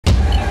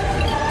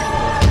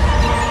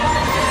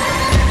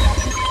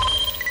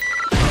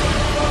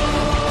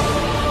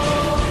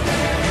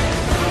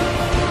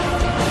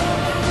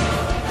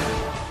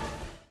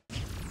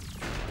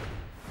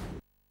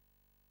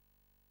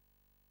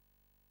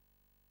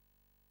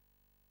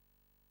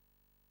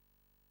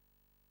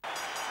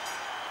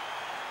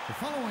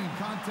The following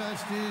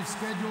contest is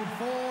scheduled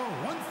for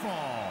one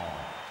fall.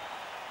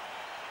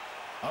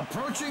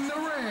 Approaching the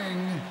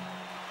ring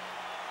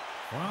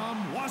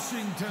from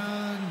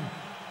Washington,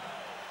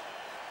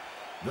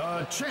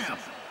 the champ.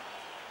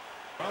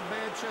 From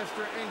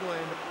Manchester,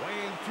 England,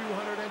 weighing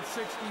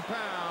 260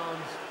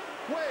 pounds,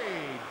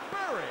 Wade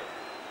Barrett.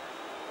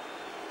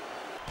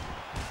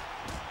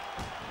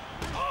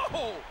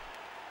 Oh!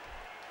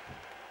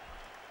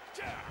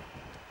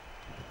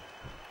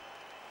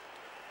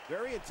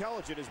 Very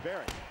intelligent is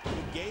Barrett.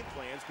 He game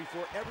plans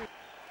before every...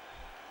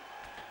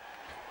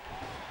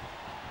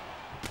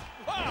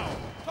 Wow!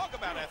 Talk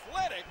about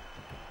athletic!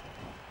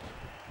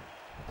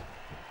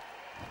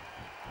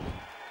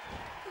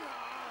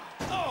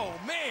 Oh,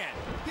 man!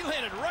 He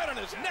landed right on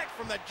his neck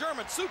from that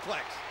German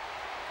suplex.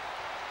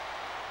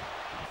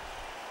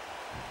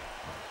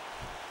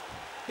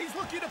 He's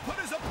looking to put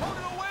his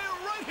opponent away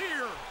right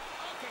here.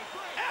 Okay,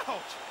 great.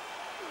 Ouch!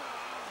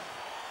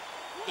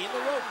 In the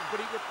rope, but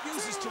he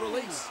refuses to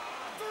release.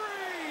 3.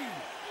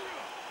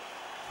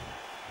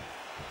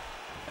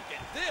 Look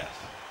at this.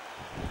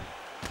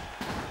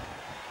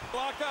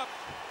 Block up.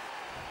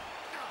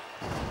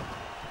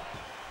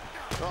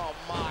 Oh,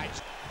 my.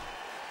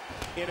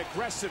 An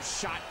aggressive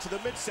shot to the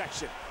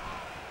midsection.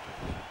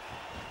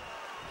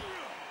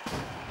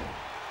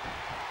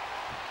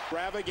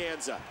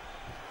 Extravaganza.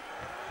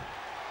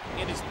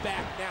 And his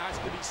back now has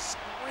to be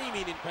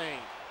screaming in pain.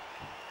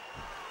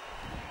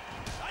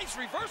 Nice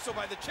reversal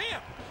by the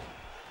champ.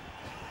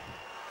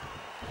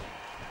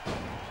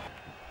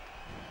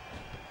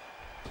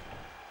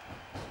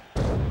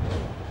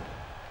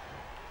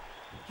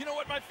 You know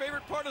what my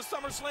favorite part of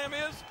SummerSlam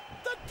is?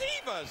 The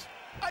Divas.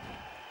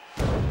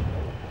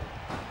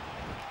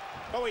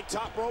 Going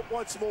top rope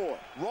once more.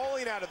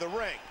 Rolling out of the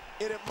ring.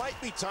 And it might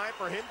be time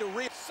for him to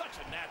Such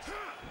a natural.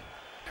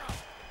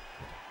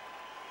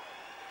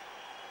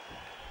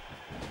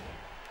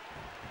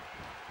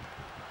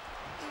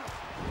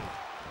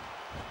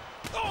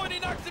 Oh, and he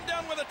knocks him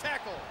down with a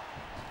tackle.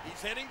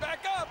 He's heading back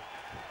up.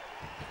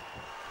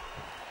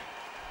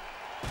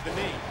 the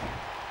knee.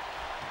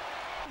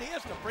 He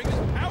has to bring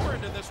his power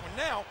into this one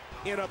now.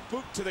 In a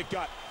boot to the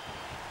gut.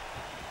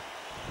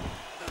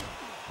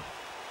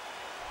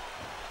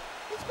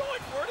 He's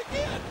going for it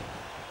again.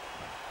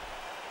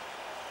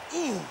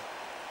 Ooh.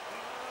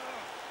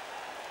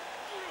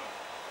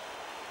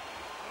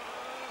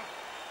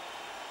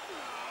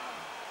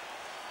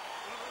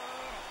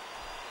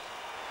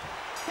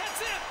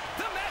 That's it.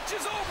 The match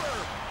is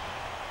over.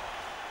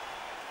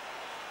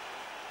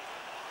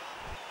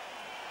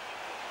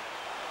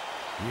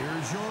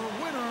 Here's your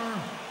winner,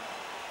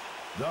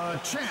 the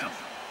champ.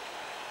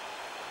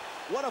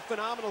 What a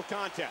phenomenal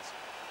contest.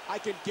 I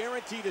can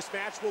guarantee this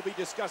match will be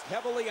discussed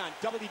heavily on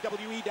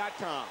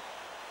WWE.com.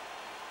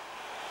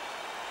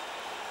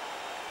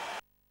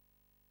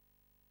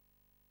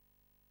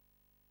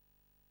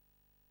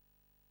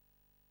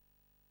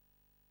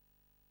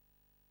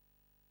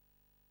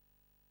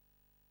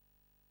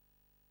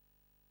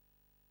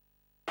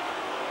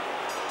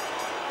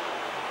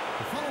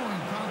 The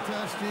following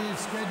contest is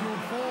scheduled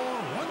for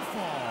one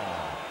fall.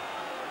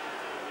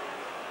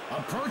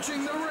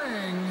 Approaching the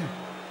ring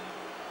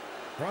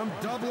from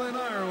Dublin,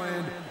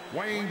 Ireland,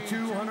 weighing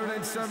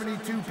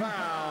 272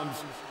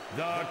 pounds,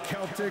 the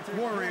Celtic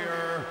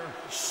Warrior,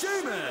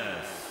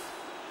 Sheamus.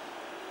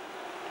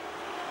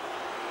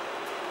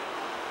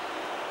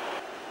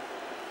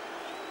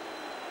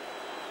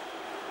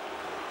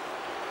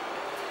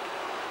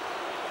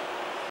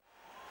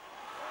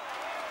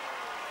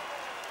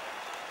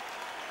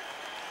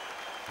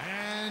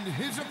 And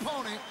his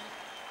opponent,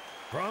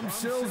 from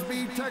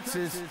Silsbee,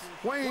 Texas,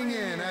 weighing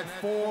in at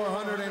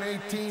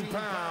 418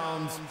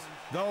 pounds,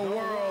 the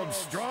world's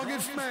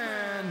strongest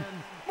man,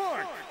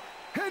 Mark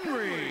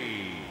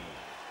Henry.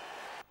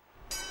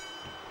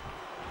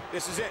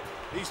 This is it.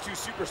 These two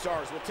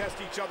superstars will test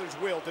each other's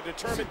will to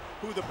determine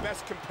who the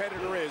best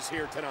competitor is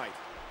here tonight.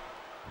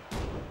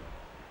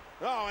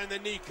 Oh, and the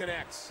knee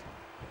connects.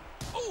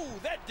 Oh,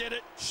 that did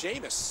it.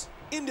 Sheamus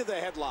into the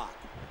headlock.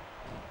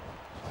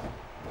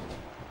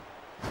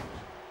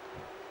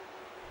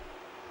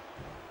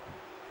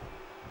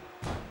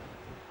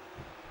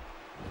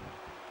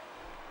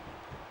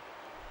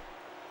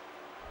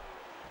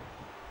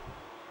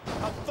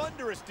 A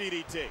thunderous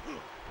DDT.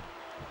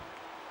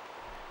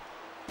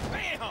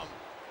 Bam!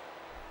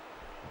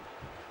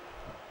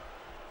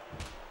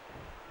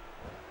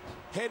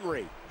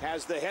 Henry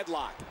has the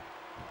headlock.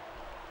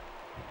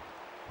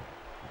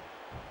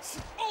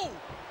 Oh!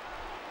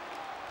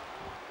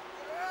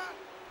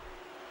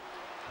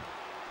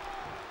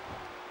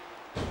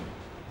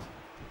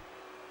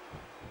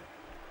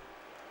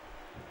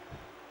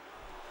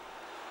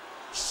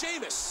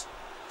 Sheamus.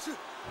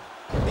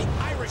 The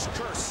Irish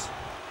curse.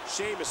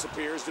 Sheamus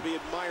appears to be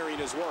admiring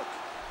his work.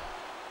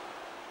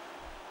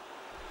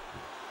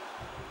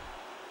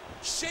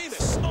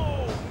 Sheamus.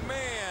 Oh,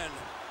 man.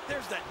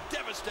 There's that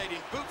devastating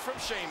boot from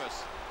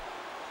Sheamus.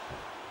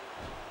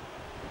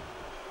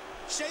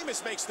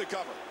 Sheamus makes the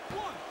cover.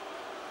 1,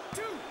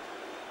 2,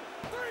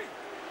 3.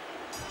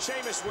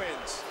 Sheamus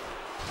wins.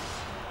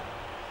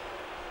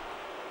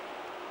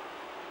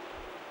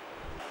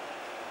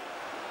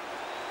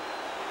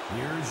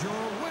 Here's your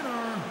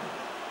winner,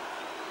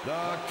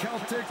 the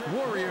Celtic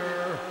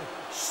Warrior,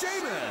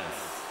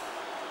 Sheamus.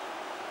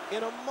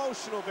 An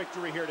emotional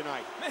victory here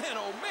tonight. Man,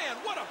 oh man,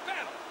 what a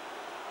battle!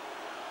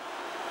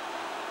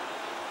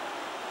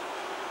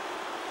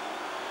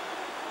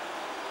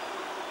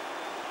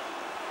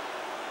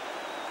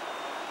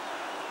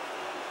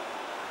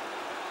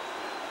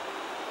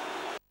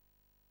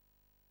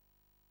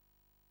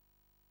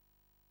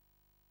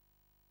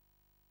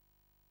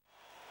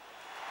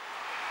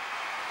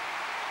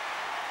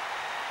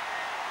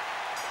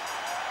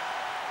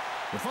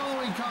 The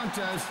following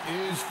contest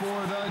is for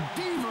the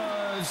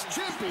Divas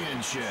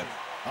Championship.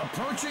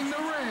 Approaching the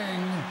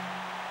ring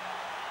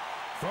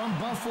from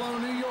Buffalo,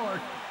 New York.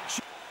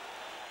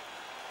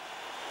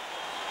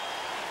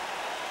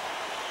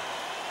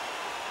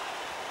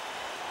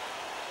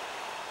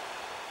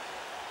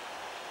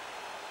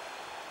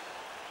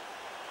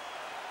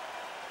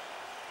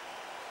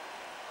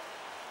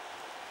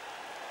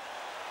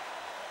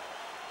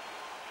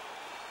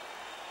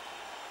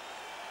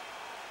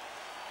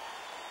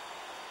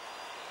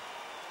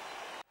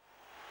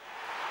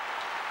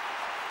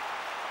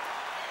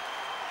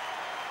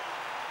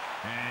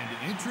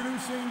 And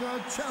introducing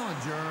the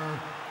challenger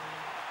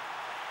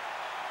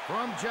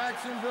from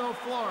Jacksonville,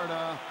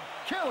 Florida,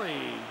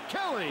 Kelly.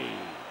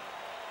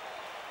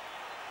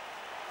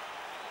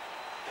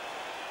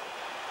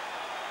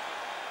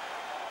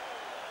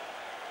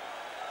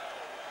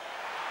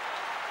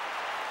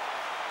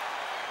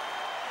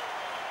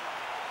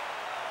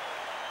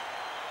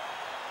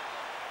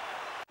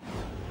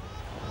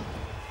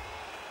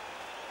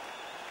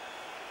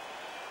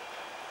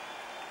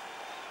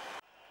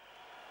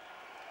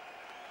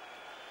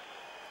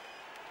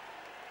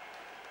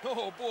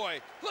 Oh boy,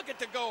 look at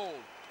the gold.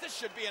 This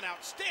should be an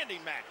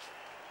outstanding match.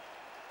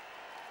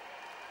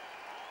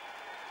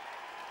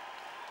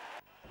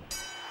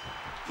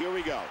 Here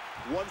we go.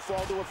 One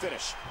fall to a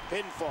finish.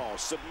 Pinfall,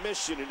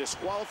 submission, and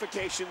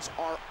disqualifications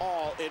are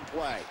all in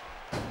play.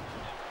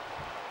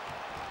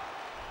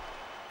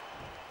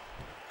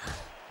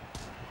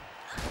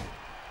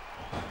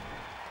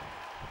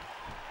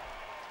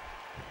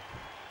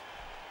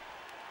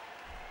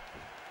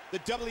 The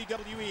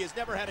WWE has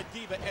never had a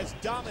diva as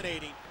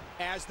dominating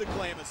as the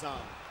Glamazon.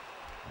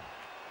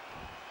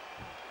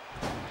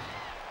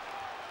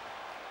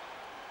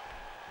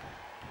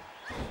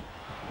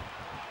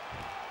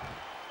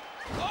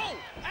 Oh,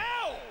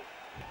 ow!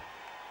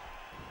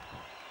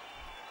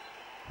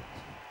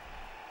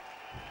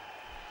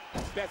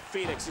 Beth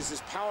Phoenix is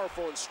as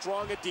powerful and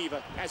strong a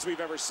diva as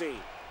we've ever seen.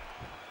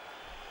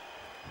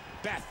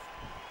 Beth.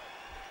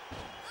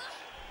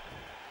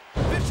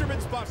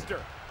 Fisherman's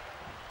Buster.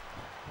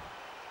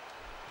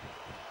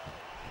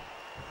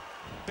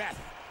 Beth.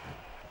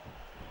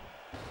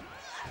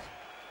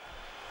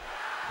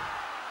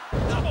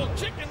 Double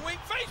chicken wing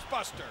face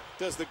buster.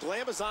 Does the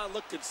Glamazon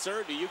look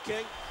concerned to you,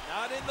 King?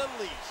 Not in the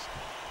least.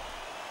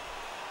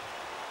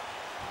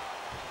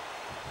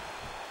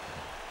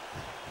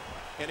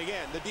 And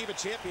again, the Diva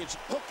Championship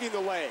hooking the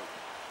leg.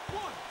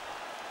 1,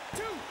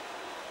 2,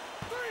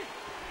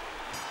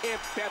 3.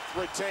 If Beth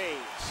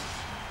retains.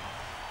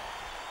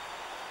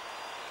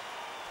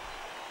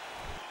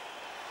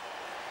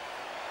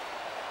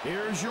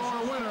 Here's your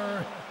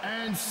winner,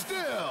 and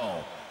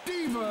still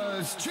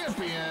Divas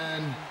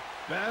Champion,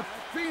 Beth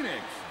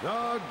Phoenix,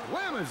 the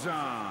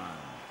Glamazon.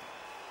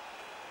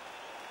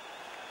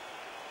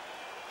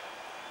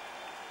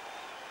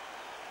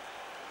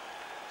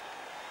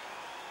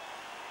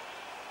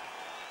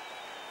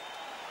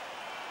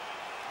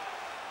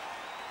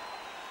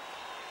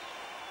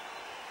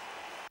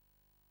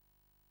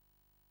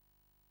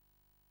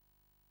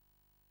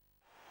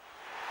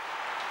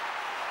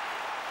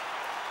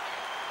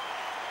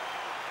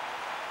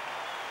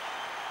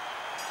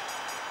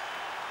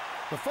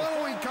 The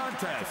following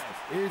contest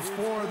is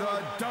for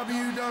the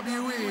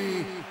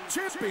WWE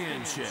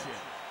Championship.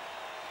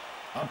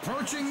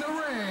 Approaching the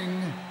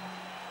ring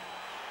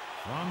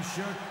from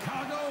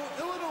Chicago,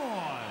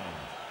 Illinois,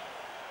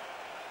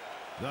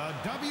 the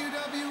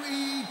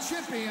WWE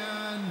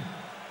Champion,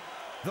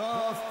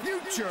 The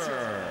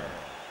Future.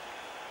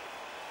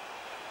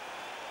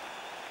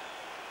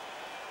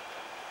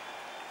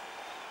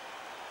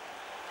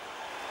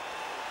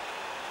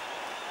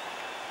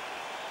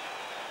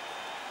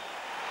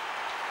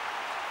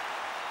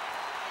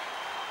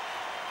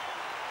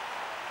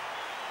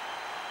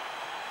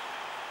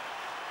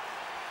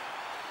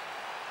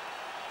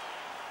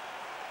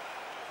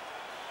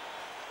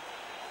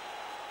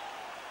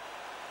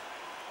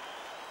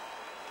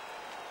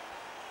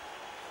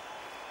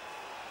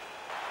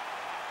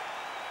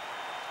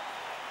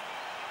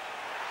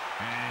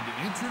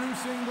 And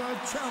introducing the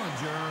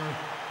challenger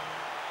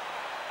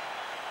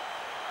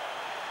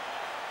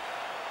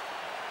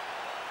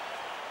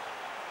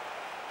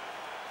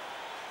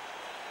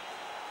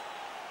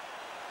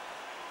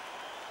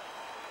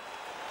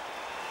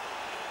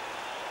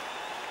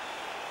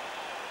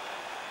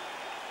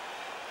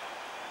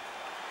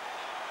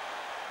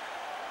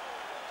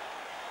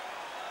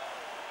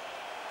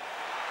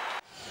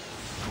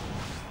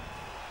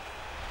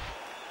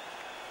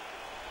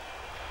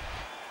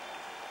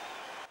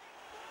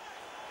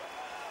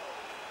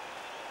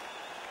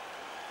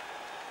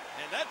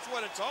That's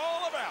what it's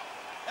all about.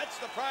 That's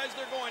the prize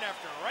they're going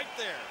after right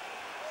there.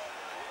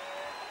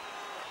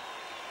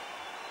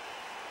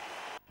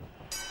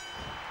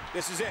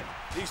 This is it.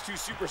 These two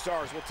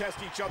superstars will test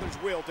each other's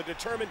will to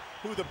determine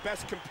who the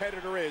best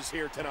competitor is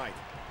here tonight.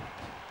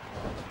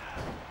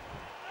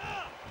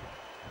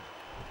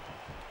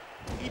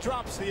 He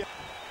drops the...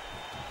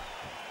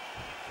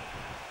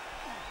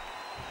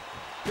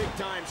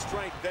 Big-time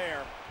strength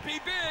there. Be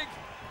big.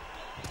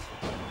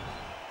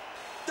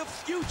 The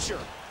Future.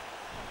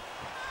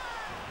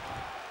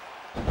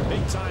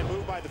 Big-time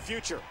move by the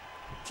Future.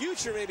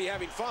 Future may be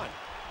having fun.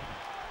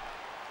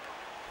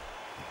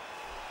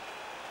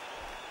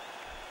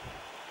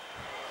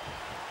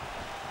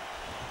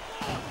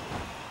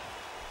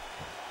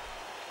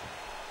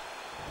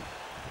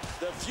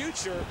 The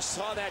Future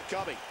saw that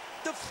coming.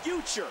 The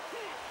Future.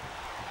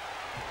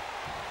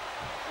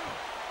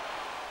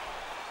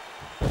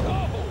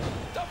 Oh,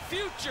 the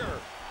Future.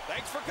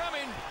 Thanks for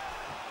coming.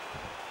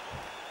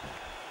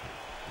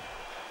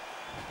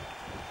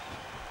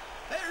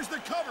 There's the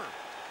cover.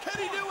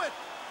 Can he do it?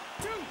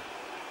 2,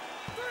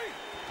 3.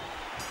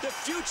 The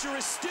Future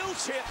is still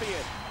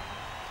champion.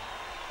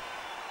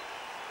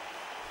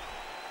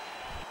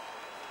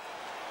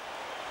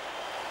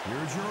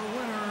 Here's your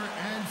winner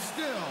and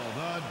still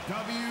the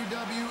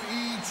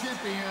WWE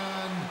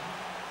Champion,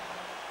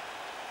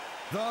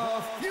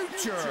 the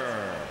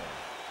Future.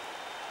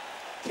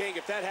 King,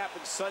 if that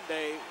happens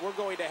Sunday, we're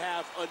going to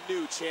have a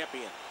new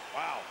champion.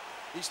 Wow.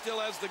 He still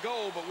has the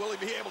gold, but will he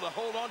be able to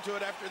hold on to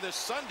it after this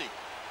Sunday?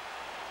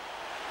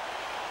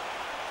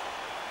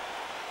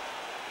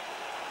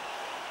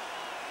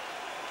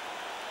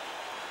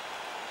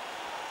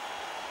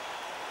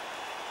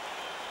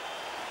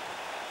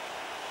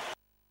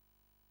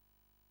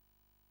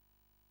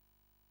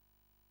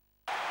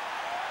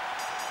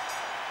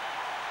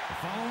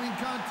 The following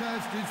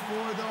contest is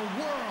for the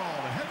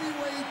World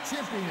Heavyweight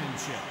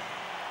Championship.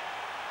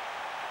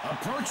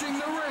 Approaching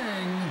the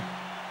ring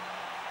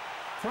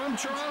from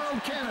Toronto,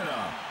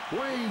 Canada,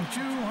 weighing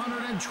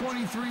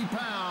 223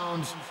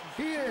 pounds,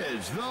 he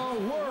is the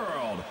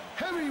World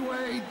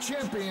Heavyweight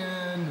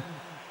Champion,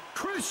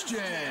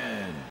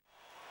 Christian.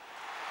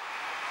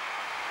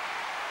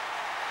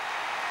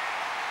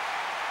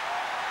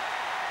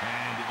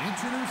 And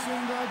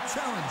introducing the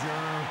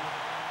challenger,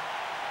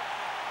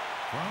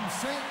 from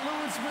St.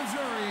 Louis,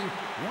 Missouri,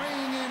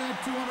 weighing in at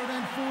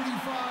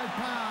 245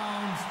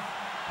 pounds,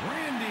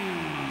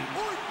 Randy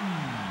Orton.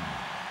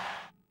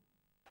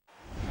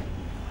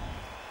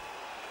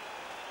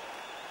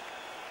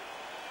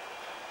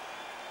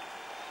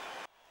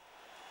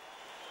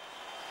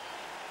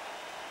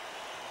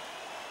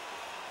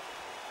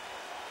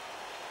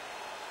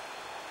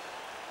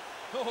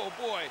 Oh,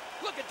 boy.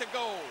 Look at the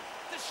gold.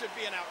 This should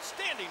be an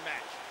outstanding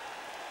match.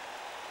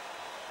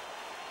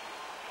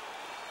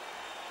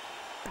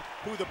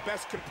 Who the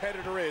best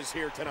competitor is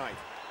here tonight.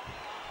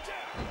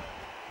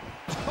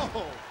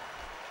 Oh.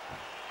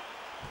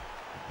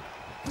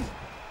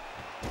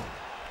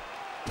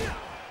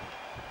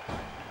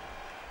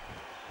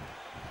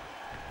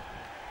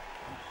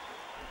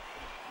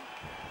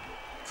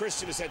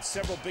 Christian has had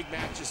several big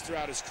matches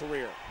throughout his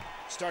career.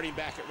 Starting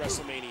back at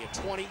WrestleMania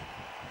 20,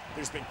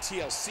 there's been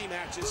TLC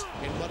matches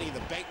and Money in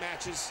the Bank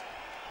matches,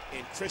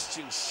 and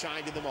Christian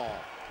shined in them all.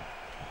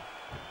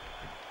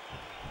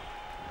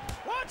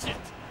 Watch it.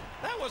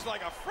 That was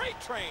like a freight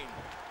train.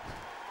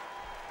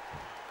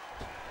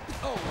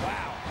 Oh,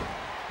 wow.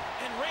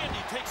 And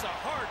Randy takes a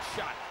hard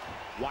shot.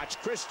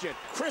 Watch Christian.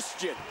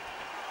 Christian.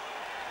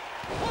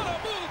 What a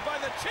move by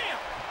the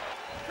champ.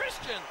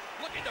 Christian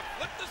looking to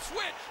flip the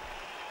switch.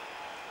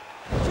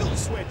 Kill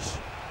switch.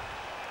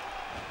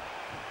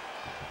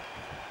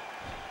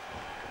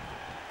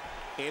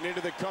 And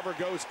into the cover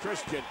goes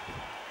Christian.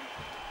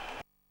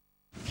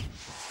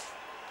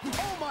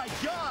 Oh, my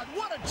God.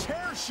 What a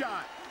chair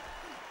shot.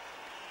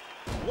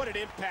 What an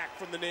impact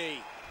from the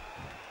knee.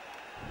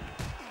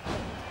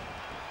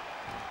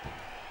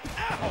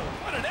 Ow,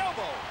 what an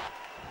elbow.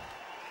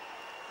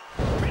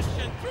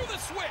 Christian through the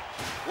switch.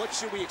 What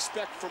should we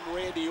expect from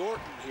Randy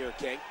Orton here,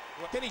 King?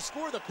 Can he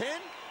score the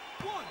pin?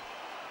 1,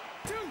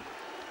 2,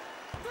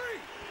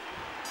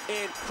 3.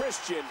 And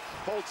Christian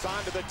holds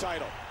on to the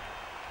title.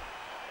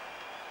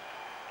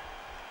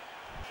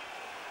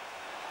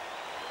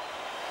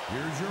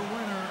 Here's your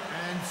winner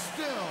and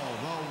still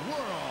the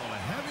World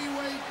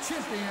Heavyweight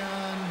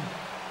Champion,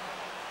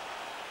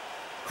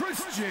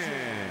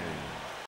 Christian.